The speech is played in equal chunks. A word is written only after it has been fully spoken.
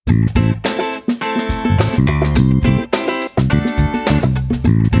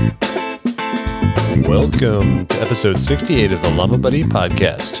Welcome to episode 68 of the Llama Buddy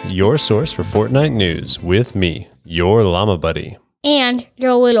podcast, your source for Fortnite news with me, your Llama Buddy. And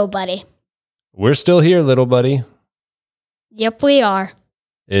your little buddy. We're still here, little buddy. Yep, we are.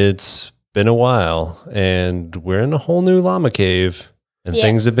 It's been a while, and we're in a whole new llama cave, and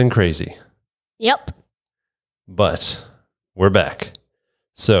things have been crazy. Yep. But we're back.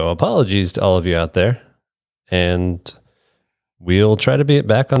 So apologies to all of you out there, and we'll try to be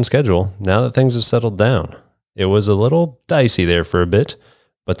back on schedule now that things have settled down. It was a little dicey there for a bit,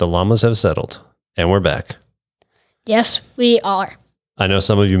 but the llamas have settled, and we're back. Yes, we are. I know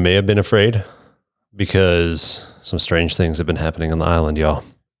some of you may have been afraid because some strange things have been happening on the island, y'all.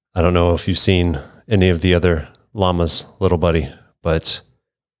 I don't know if you've seen any of the other llamas, little buddy, but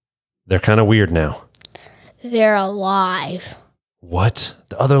they're kind of weird now. They're alive. What?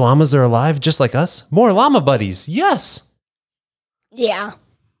 The other llamas are alive just like us? More llama buddies. Yes. Yeah.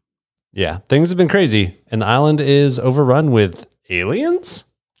 Yeah, things have been crazy, and the island is overrun with aliens?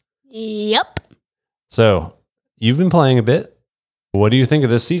 Yep. So, you've been playing a bit. What do you think of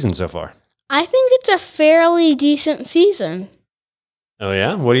this season so far? I think it's a fairly decent season. Oh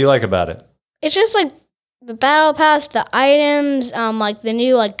yeah? What do you like about it? It's just like the battle pass, the items, like the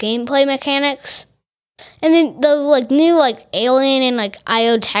new like gameplay mechanics. And then the like new like alien and like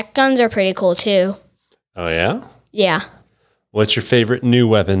IO tech guns are pretty cool too. Oh yeah? Yeah. What's your favorite new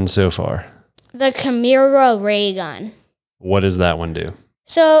weapon so far? The Chimera ray gun. What does that one do?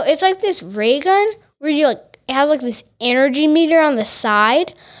 So it's like this ray gun where you like it has like this energy meter on the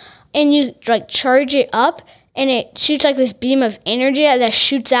side, and you like charge it up, and it shoots like this beam of energy that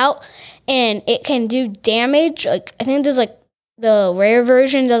shoots out, and it can do damage. Like I think there's like the rare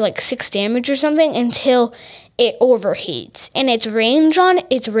version does like 6 damage or something until it overheats, and its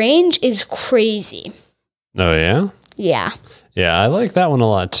range is crazy. Oh yeah? Yeah. Yeah, I like that one a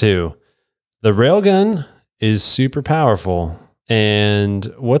lot too. The railgun is super powerful. And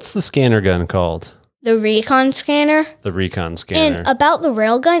what's the scanner gun called? The recon scanner. The recon scanner. And about the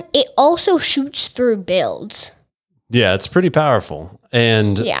railgun, it also shoots through builds. Yeah, it's pretty powerful.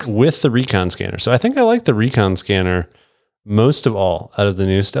 And with the recon scanner. So I think I like the recon scanner most of all out of the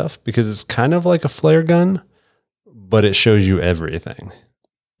new stuff because it's kind of like a flare gun, but it shows you everything.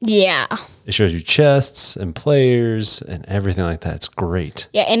 Yeah. It shows you chests and players and everything like that. It's great.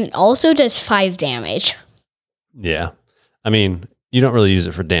 Yeah, and it also does 5 damage. Yeah. I mean, you don't really use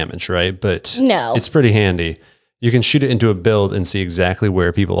it for damage, right? But no, it's pretty handy. You can shoot it into a build and see exactly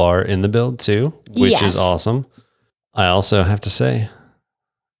where people are in the build too, which is awesome. I also have to say,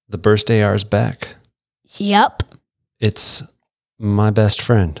 the burst AR is back. Yep. It's my best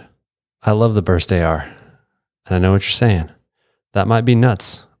friend. I love the burst AR. And I know what you're saying. That might be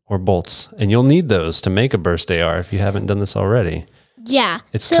nuts or bolts. And you'll need those to make a burst AR if you haven't done this already. Yeah.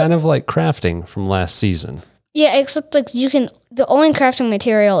 It's kind of like crafting from last season. Yeah, except like the only crafting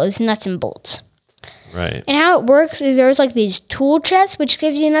material is nuts and bolts. Right. And how it works is there's like these tool chests which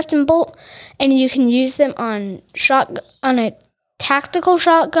give you nuts and bolt, and you can use them on a tactical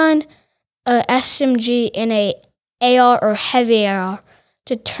shotgun, a SMG, and a AR or heavy AR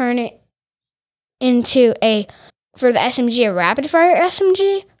to turn it into for the SMG, a rapid fire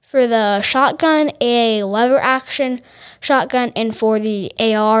SMG, for the shotgun, a lever action shotgun, and for the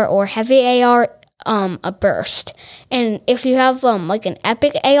AR or heavy AR, a burst. And if you have like an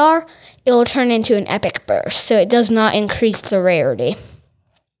epic AR, it will turn into an epic burst. So it does not increase the rarity.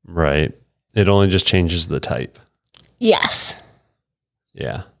 Right. It only just changes the type. Yes.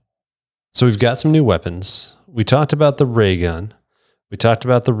 Yeah. So we've got some new weapons. We talked about the ray gun. We talked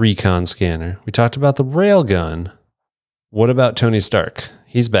about the recon scanner. We talked about the rail gun. What about Tony Stark?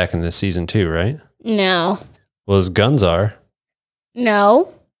 He's back in this season too, right? No. Well, his guns are.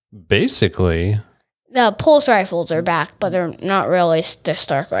 No. Basically. The pulse rifles are back, but they're not really the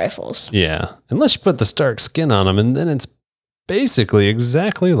Stark rifles. Yeah. Unless you put the Stark skin on them, and then it's basically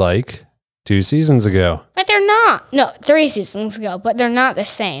exactly like 2 seasons ago. But they're not. No, 3 seasons ago, but they're not the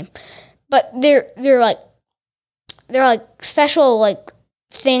same. But they're like special like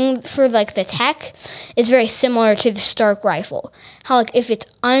thing for like the tech is very similar to the Stark rifle. How like if it's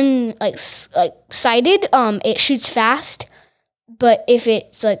sighted, it shoots fast, but if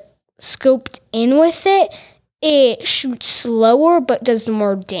it's like scoped in with it, it shoots slower but does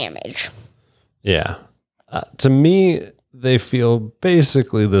more damage. Yeah. To me, they feel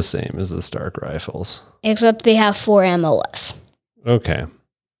basically the same as the Stark rifles. Except they have 4 ammo less. Okay.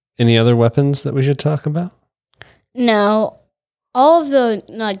 Any other weapons that we should talk about? No. All of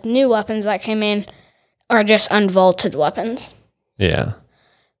the new weapons that came in are just unvaulted weapons. Yeah.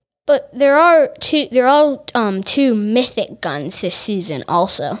 But there are two mythic guns this season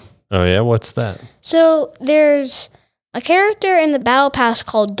also. Oh yeah, what's that? So there's a character in the battle pass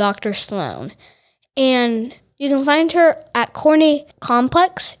called Dr. Sloan, and you can find her at Corny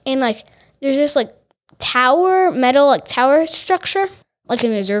Complex, and like there's this like metal tower structure, like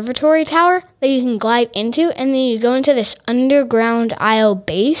an observatory tower that you can glide into, and then you go into this underground IO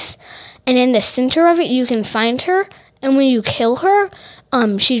base, and in the center of it you can find her, and when you kill her,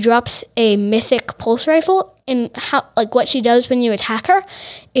 she drops a mythic pulse rifle, and what she does when you attack her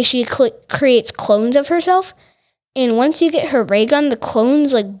is she creates clones of herself, and once you get her ray gun, the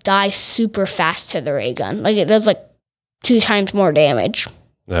clones die super fast to the ray gun. It does 2 times more damage.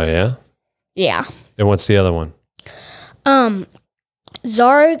 Oh yeah? Yeah. And what's the other one?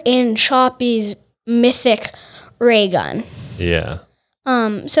 Zarg and Choppy's mythic ray gun. Yeah.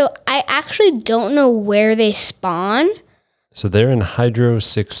 So I actually don't know where they spawn. So they're in Hydro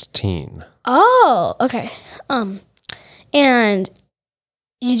 16. Oh, okay. And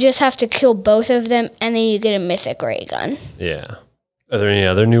you just have to kill both of them, and then you get a mythic ray gun. Yeah. Are there any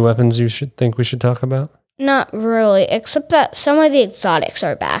other new weapons you think we should talk about? Not really, except that some of the exotics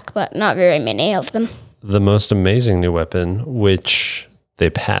are back, but not very many of them. The most amazing new weapon, which they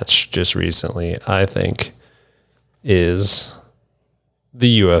patched just recently, I think, is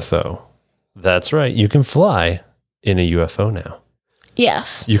the UFO. That's right. You can fly in a UFO now.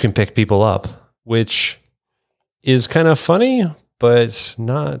 Yes. You can pick people up, which is kind of funny, but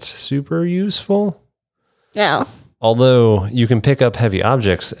not super useful. No. Although you can pick up heavy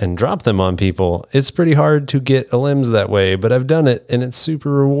objects and drop them on people, it's pretty hard to get limbs that way, but I've done it and it's super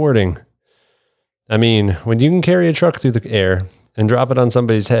rewarding. I mean, when you can carry a truck through the air and drop it on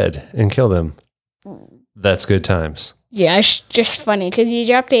somebody's head and kill them, that's good times. Yeah, it's just funny because you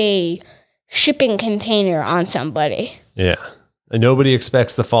dropped a shipping container on somebody. Yeah. And nobody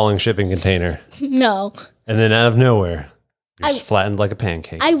expects the falling shipping container. No. And then out of nowhere, it's flattened like a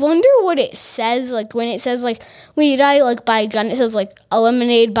pancake. I wonder what it says, when it says, when you die, by a gun, it says,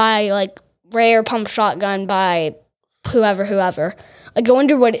 eliminated by, rare pump shotgun by whoever. I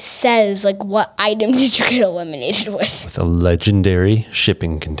wonder what it says, what item did you get eliminated with? With a legendary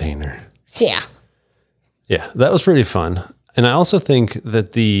shipping container. Yeah. Yeah, that was pretty fun. And I also think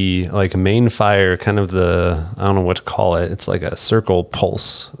that the main fire, kind of I don't know what to call it. It's like a circle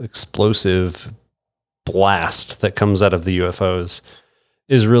pulse, explosive blast that comes out of the UFOs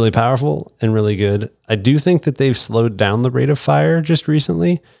is really powerful and really good. I do think that they've slowed down the rate of fire just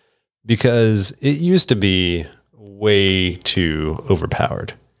recently because it used to be way too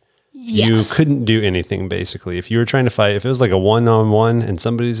overpowered. Yes. You couldn't do anything basically. If you were trying to fight, if it was a 1-on-1 and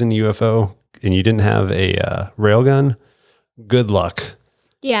somebody's in a UFO and you didn't have a railgun, good luck.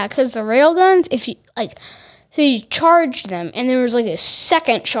 Yeah, because the railguns, if you so you charge them, and there was a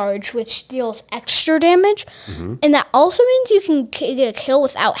second charge which deals extra damage, and that also means you can get a kill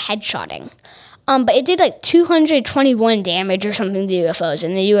without headshotting. But it did 221 damage or something to UFOs,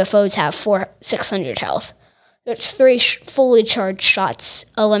 and the UFOs have 600 health. There's 3 fully charged shots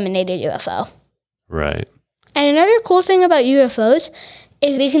eliminated UFO. Right. And another cool thing about UFOs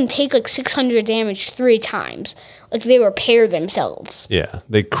is they can take 600 damage 3 times. They repair themselves. Yeah.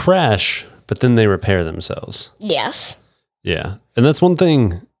 They crash, but then they repair themselves. Yes. Yeah. And that's one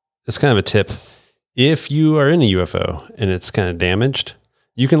thing, it's kind of a tip. If you are in a UFO and it's kind of damaged,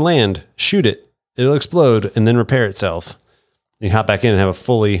 you can land, shoot it, it'll explode, and then repair itself. You hop back in and have a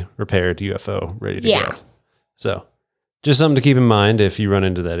fully repaired UFO ready to go. So just something to keep in mind if you run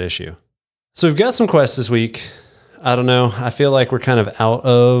into that issue. So we've got some quests this week. I don't know. I feel like we're kind of out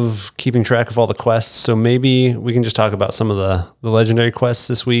of keeping track of all the quests. So maybe we can just talk about some of the legendary quests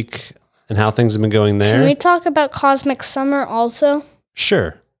this week and how things have been going there. Can we talk about Cosmic Summer also?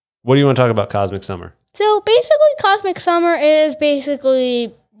 Sure. What do you want to talk about Cosmic Summer? So basically Cosmic Summer is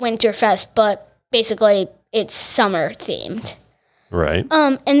basically Winterfest, but basically it's summer themed. Right.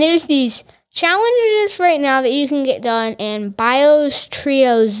 And there's these challenges right now that you can get done in Bios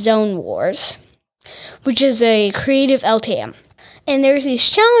Trio Zone Wars, which is a creative LTM. And there's these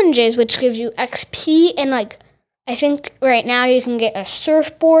challenges which give you XP, and I think right now you can get a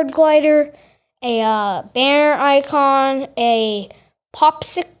surfboard glider, a banner icon, a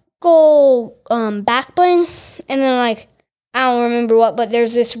popsicle back bling, and then I don't remember what, but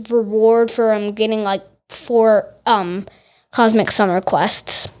there's this reward for getting 4 Cosmic Summer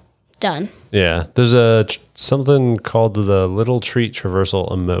quests done. Yeah, there's something called the Little Treat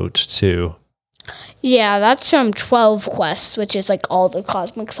Traversal emote too. Yeah, that's 12 quests, which is all the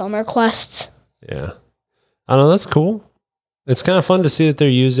Cosmic Summer quests. Yeah. I don't know, that's cool. It's kind of fun to see that they're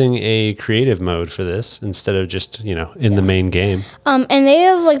using a creative mode for this instead of just, in the main game. And they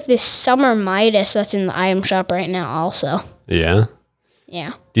have like this summer Midas that's in the item shop right now also. Yeah.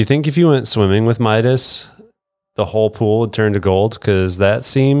 Yeah. Do you think if you went swimming with Midas, the whole pool would turn to gold? Because that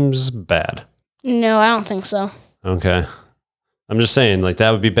seems bad. No, I don't think so. Okay. I'm just saying, like,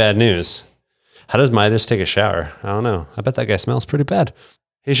 that would be bad news. How does Midas take a shower? I don't know. I bet that guy smells pretty bad.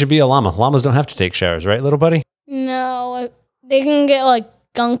 He should be a llama. Llamas don't have to take showers, right, little buddy? No, they can get like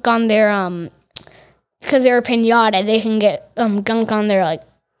gunk on their because they're a pinata. They can get gunk on their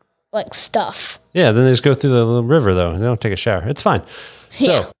like stuff. Yeah, then they just go through the little river though. They don't take a shower. It's fine.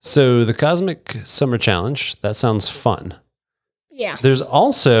 So the Cosmic Summer Challenge, that sounds fun. Yeah. There's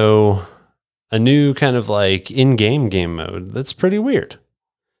also a new kind of like in-game game mode that's pretty weird.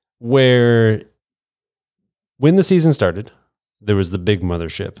 Where when the season started, there was the big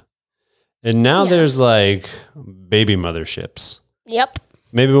mothership. And now there's like baby motherships. Yep.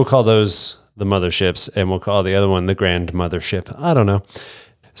 Maybe we'll call those the motherships and we'll call the other one the grand mothership. I don't know.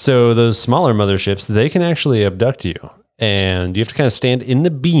 So those smaller motherships, they can actually abduct you. And you have to kind of stand in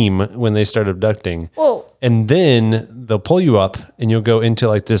the beam when they start abducting. Whoa. And then they'll pull you up and you'll go into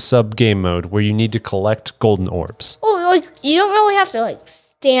like this sub game mode where you need to collect golden orbs. Oh, like you don't really have to like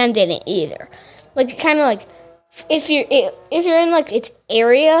stand in it either. Like kind of like if you're in like its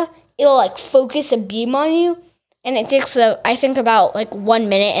area, it'll like focus a beam on you, and it takes I think about like 1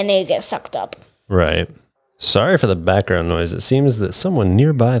 minute, and they get sucked up. Right. Sorry for the background noise. It seems that someone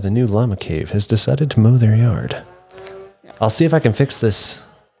nearby the new llama cave has decided to mow their yard. I'll see if I can fix this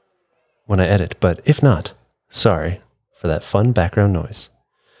when I edit, but if not, sorry for that fun background noise.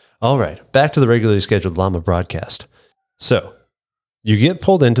 All right, back to the regularly scheduled llama broadcast. So, you get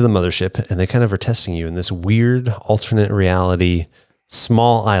pulled into the mothership, and they kind of are testing you in this weird alternate reality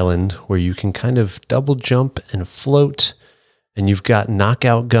small island where you can kind of double jump and float, and you've got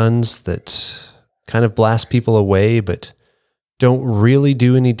knockout guns that kind of blast people away, but don't really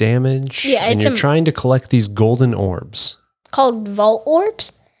do any damage. Yeah, and you're trying to collect these golden orbs. Called vault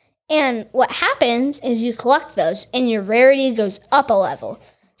orbs. And what happens is you collect those, and your rarity goes up a level.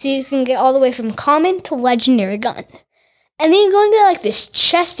 So you can get all the way from common to legendary guns. And then you go into like this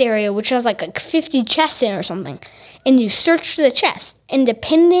chest area, which has like 50 chests in or something. And you search the chest. And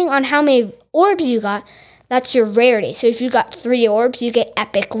depending on how many orbs you got, that's your rarity. So if you got 3 orbs, you get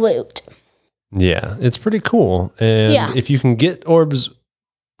epic loot. Yeah, it's pretty cool. And if you can get orbs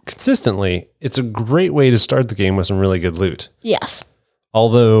consistently, it's a great way to start the game with some really good loot. Yes.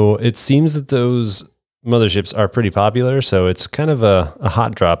 Although it seems that those motherships are pretty popular, so it's kind of a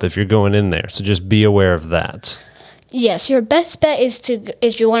hot drop if you're going in there. So just be aware of that. Yes, your best bet is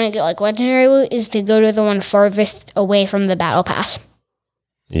if you want to get like legendary loot, is to go to the one farthest away from the battle pass.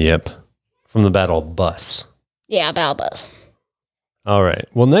 Yep. From the battle bus. Yeah, battle bus. All right.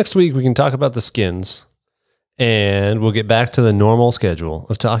 Well, next week we can talk about the skins, and we'll get back to the normal schedule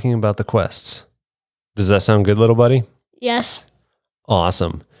of talking about the quests. Does that sound good, little buddy? Yes.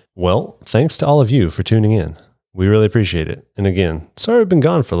 Awesome. Well, thanks to all of you for tuning in. We really appreciate it. And again, sorry we've been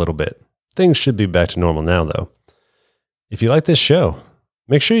gone for a little bit. Things should be back to normal now, though. If you like this show,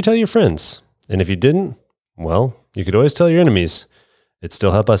 make sure you tell your friends. And if you didn't, well, you could always tell your enemies. It'd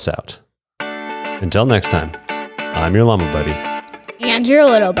still help us out. Until next time, I'm your llama buddy. And your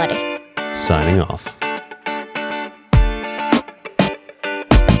little buddy. Signing off.